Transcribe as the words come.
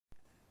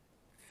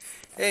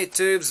Hey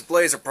Tubes,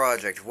 Blazer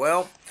Project.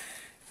 Well,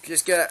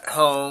 just got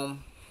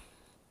home,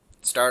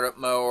 startup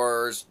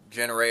mowers,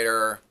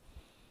 generator.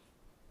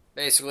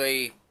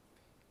 Basically,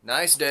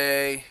 nice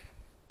day,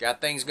 got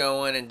things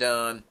going and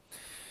done,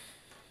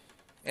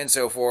 and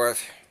so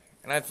forth.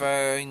 And I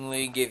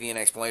finally give you an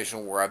explanation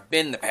of where I've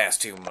been the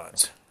past 2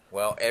 months.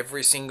 Well,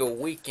 every single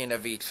weekend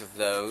of each of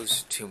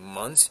those 2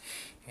 months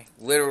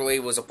literally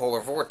was a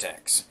polar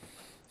vortex.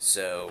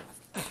 So,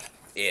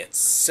 it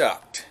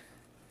sucked.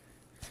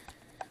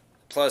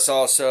 Plus,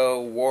 also,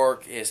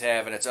 work is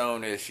having its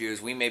own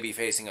issues. We may be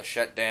facing a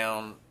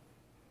shutdown.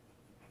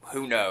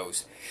 Who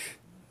knows?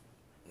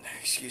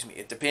 Excuse me.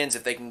 It depends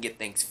if they can get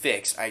things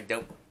fixed. I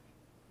don't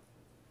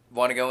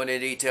want to go into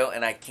detail,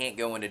 and I can't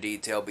go into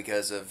detail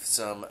because of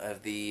some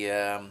of the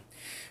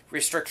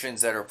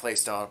restrictions that are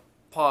placed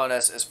upon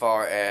us as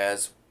far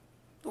as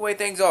the way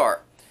things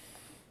are.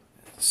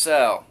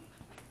 So,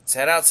 let's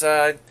head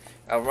outside.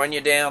 I'll run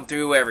you down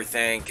through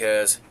everything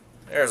because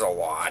there's a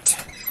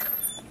lot.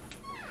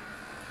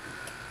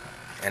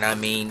 And I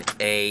mean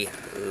a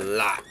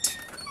lot.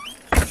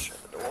 Shut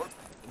the door.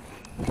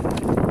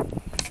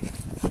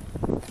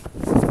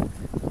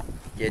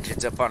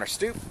 Gidget's up on her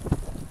stoop.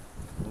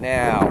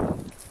 Now,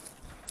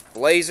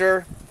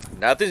 Blazer,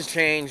 nothing's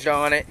changed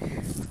on it,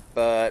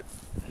 but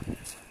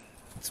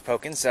let's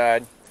poke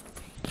inside.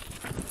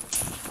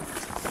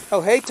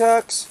 Oh, hey,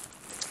 Tux.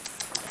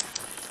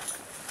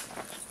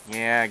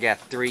 Yeah, I got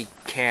 3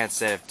 cats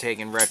that have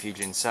taken refuge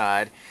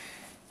inside.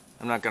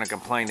 I'm not going to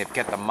complain, they've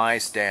kept the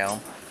mice down.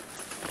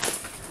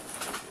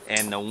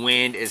 And the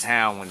wind is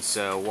howling,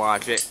 so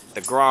watch it.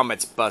 The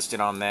grommet's busted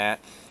on that.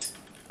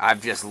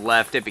 I've just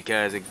left it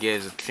because it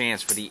gives a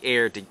chance for the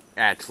air to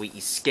actually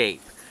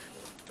escape.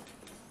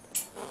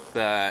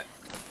 But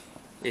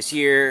this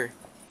year,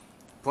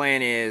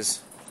 plan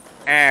is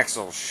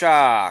axle,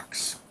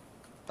 shocks,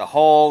 the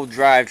whole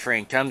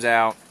drivetrain comes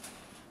out,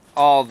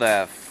 all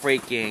the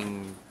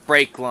freaking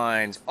brake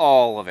lines,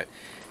 all of it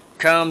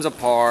comes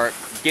apart,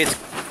 gets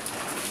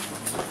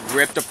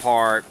ripped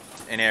apart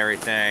and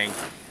everything.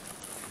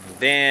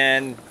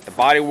 Then the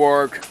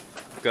bodywork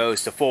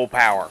goes to full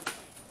power.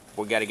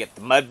 We got to get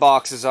the mud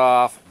boxes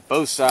off,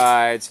 both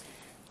sides,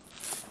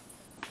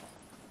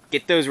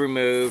 get those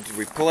removed,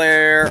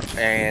 repair,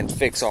 and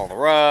fix all the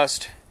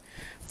rust.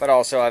 But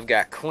also I've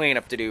got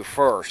cleanup to do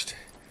first.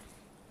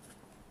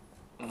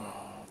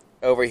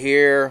 Over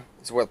here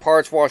is where the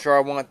parts washer I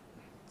want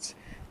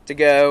to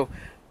go,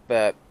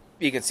 but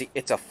you can see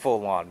it's a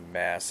full-on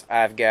mess.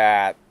 I've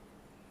got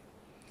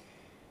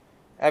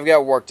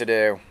work to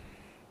do.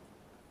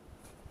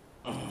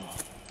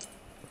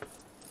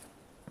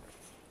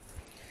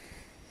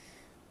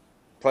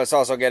 Plus,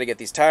 also got to get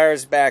these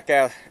tires back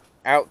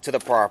out to the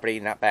property.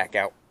 Not back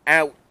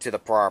out to the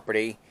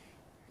property.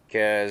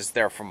 Because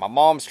they're from my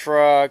mom's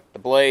truck, the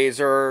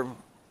Blazer,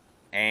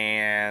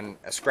 and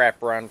a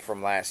scrap run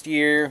from last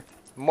year.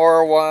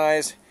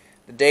 Motor-wise,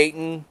 the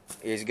Dayton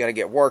is going to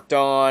get worked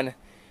on,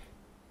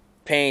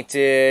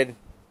 painted.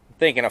 I'm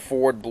thinking a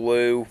Ford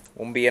blue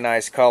will be a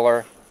nice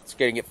color. It's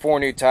going to get 4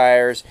 new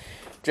tires.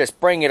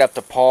 Just bring it up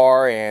to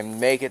par and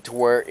make it to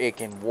where it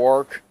can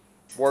work.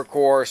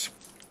 Workhorse.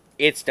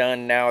 It's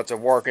done now. It's a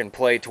work and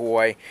play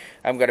toy.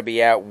 I'm going to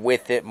be out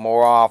with it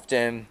more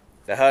often.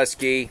 The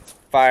Husky,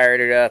 fired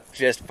it up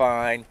just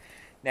fine.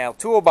 Now,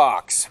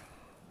 toolbox.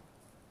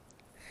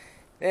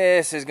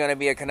 This is going to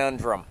be a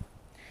conundrum.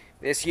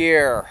 This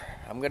year,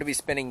 I'm going to be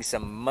spending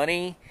some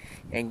money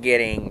and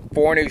getting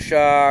 4 new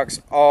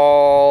shocks.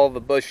 All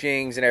the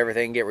bushings and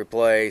everything get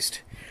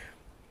replaced.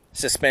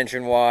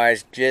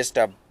 Suspension-wise, just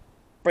to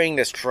bring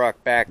this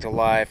truck back to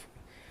life.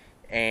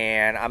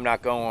 And I'm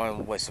not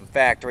going with some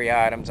factory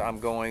items. I'm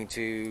going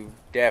to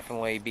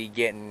definitely be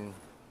getting...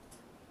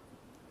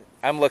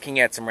 I'm looking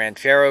at some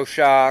Ranchero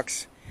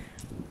shocks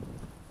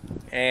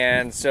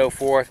and so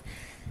forth.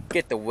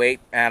 Get the weight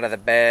out of the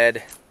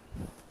bed.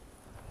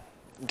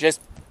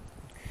 Just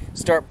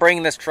start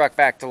bringing this truck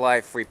back to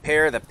life.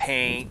 Repair the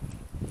paint.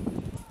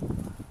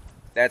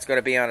 That's going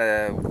to be on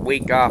a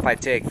week off I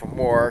take from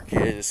work.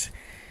 Is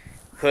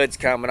hood's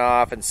coming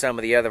off, and some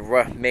of the other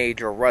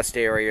major rust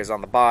areas on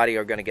the body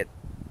are going to get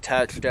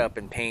touched up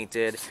and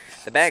painted.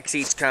 The back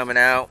seat's coming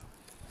out,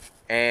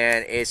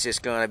 and it's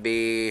just going to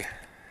be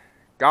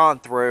gone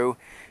through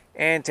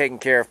and taken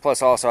care of.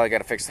 Plus, also, I got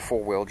to fix the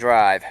 4-wheel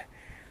drive.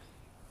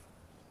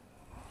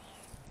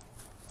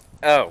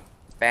 Oh,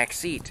 back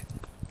seat.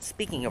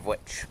 Speaking of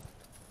which,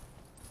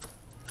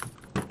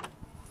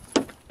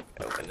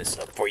 open this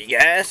up for you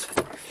guys.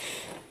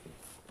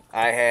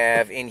 I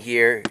have in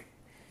here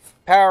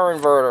power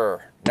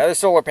inverter, another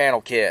solar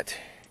panel kit,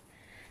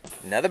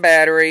 another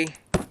battery,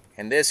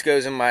 and this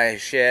goes in my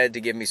shed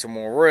to give me some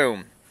more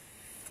room.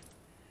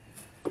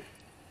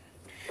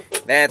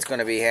 That's going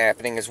to be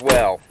happening as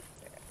well.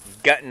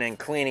 Gutting and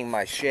cleaning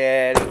my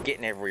shed,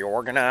 getting it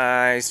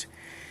reorganized,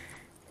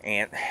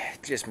 and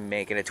just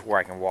making it to where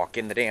I can walk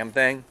in the damn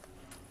thing.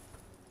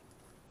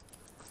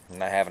 I'm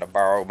not having to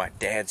borrow my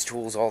dad's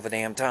tools all the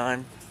damn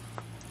time.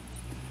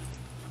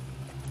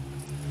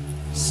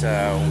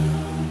 So,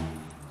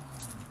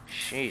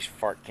 Sheesh,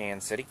 Fart Can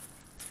City.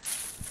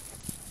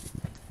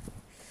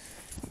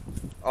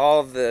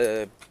 All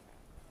the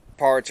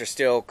parts are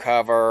still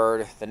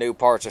covered. The new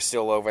parts are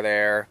still over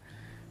there.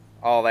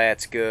 All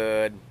that's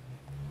good.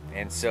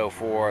 And so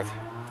forth.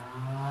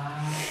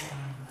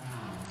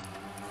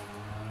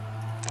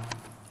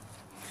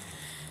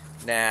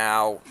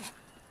 Now,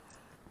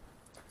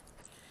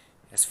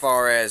 as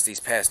far as these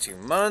past 2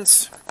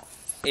 months,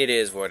 it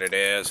is what it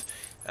is.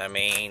 I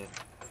mean,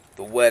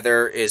 the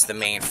weather is the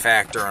main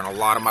factor in a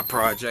lot of my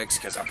projects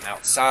because I'm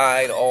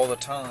outside all the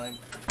time.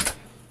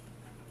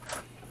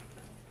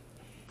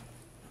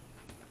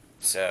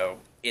 So,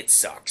 it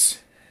sucks.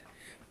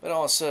 But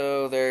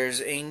also, there's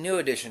a new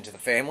addition to the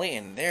family,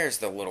 and there's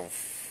the little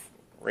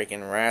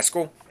freaking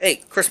rascal.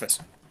 Hey, Christmas.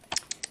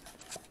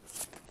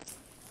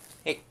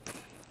 Hey,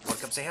 want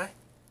to come say hi?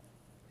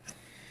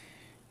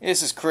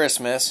 This is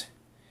Christmas.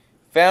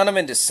 Found him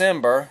in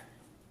December,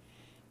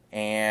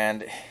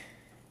 and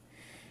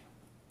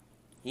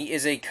he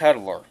is a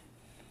cuddler.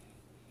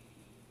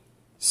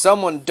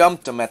 Someone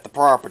dumped him at the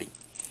property.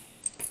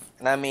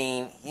 And I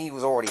mean, he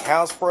was already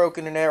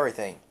housebroken and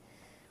everything.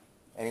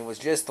 And he was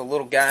just the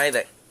little guy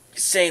that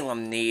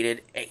Salem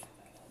needed. Hey,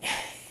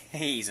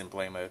 he's in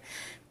play mode.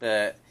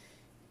 But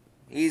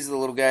he's the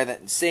little guy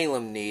that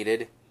Salem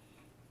needed.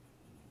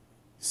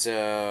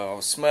 So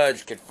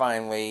Smudge could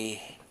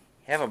finally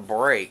have a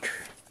break.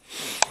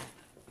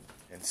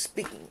 And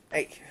speaking,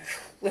 hey,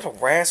 little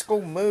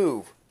rascal,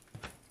 move.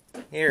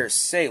 Here's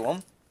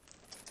Salem.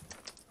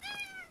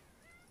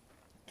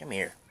 Come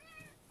here.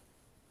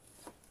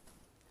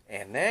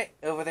 And that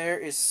over there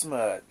is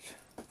Smudge.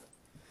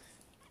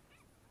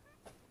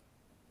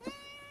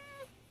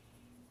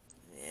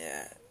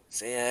 Yeah,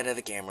 say hi to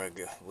the camera,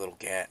 little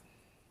cat.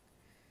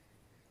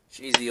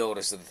 She's the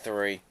oldest of the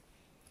 3.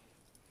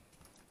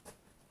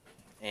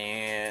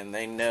 And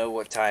they know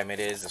what time it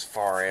is as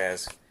far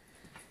as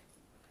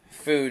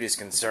food is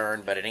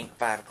concerned, but it ain't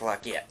 5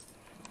 o'clock yet.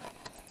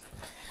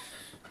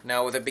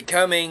 Now, with it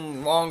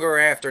becoming longer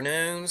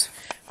afternoons,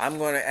 I'm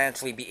going to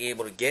actually be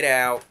able to get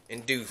out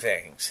and do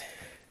things.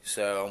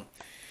 So,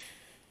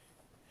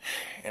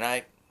 and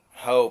I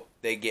hope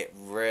they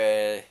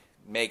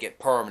make it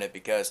permanent,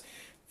 because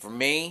for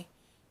me,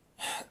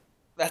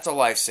 that's a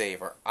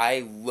lifesaver.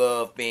 I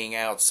love being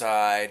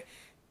outside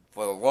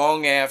for the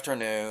long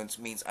afternoons.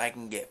 It means I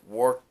can get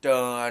work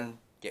done,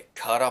 get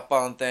caught up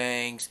on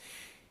things,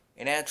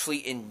 and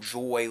actually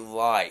enjoy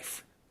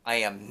life. I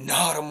am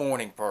not a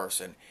morning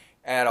person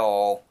at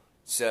all,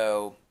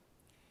 so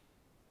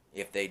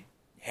if they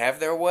have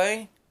their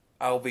way,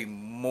 I'll be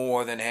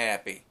more than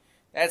happy.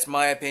 That's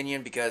my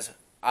opinion, because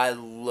I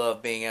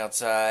love being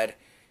outside,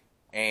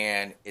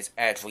 and it's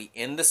actually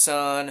in the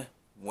sun,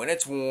 when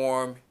it's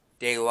warm,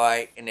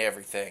 daylight, and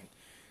everything,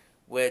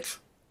 which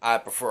I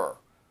prefer,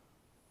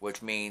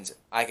 which means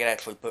I can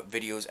actually put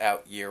videos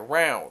out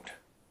year-round.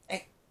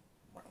 Hey,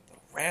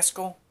 little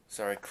rascal.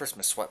 Sorry,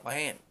 Christmas swept my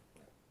hand.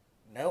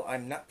 No,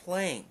 I'm not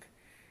playing.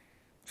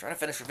 I'm trying to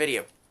finish the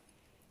video.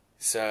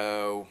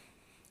 So,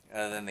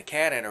 other than the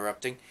cat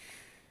interrupting,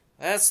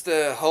 that's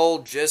the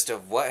whole gist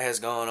of what has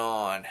gone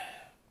on.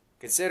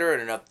 Consider it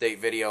an update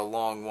video,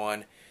 long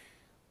one.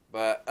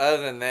 But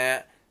other than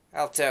that,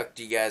 I'll talk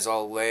to you guys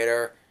all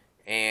later,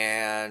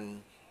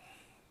 and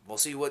we'll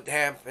see what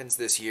happens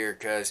this year,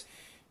 because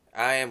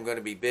I am going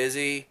to be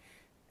busy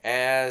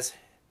as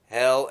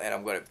hell, and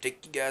I'm going to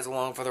take you guys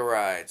along for the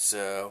ride.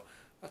 So,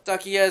 I'll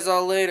talk to you guys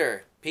all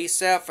later.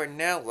 Peace out for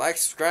now. Like,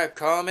 subscribe,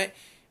 comment.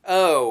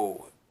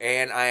 Oh,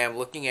 and I am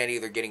looking at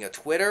either getting a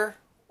Twitter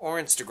or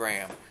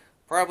Instagram.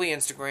 Probably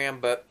Instagram,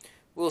 but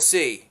we'll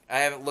see. I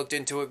haven't looked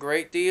into it a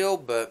great deal,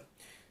 but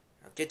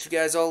I'll get you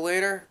guys all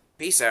later.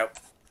 Peace out.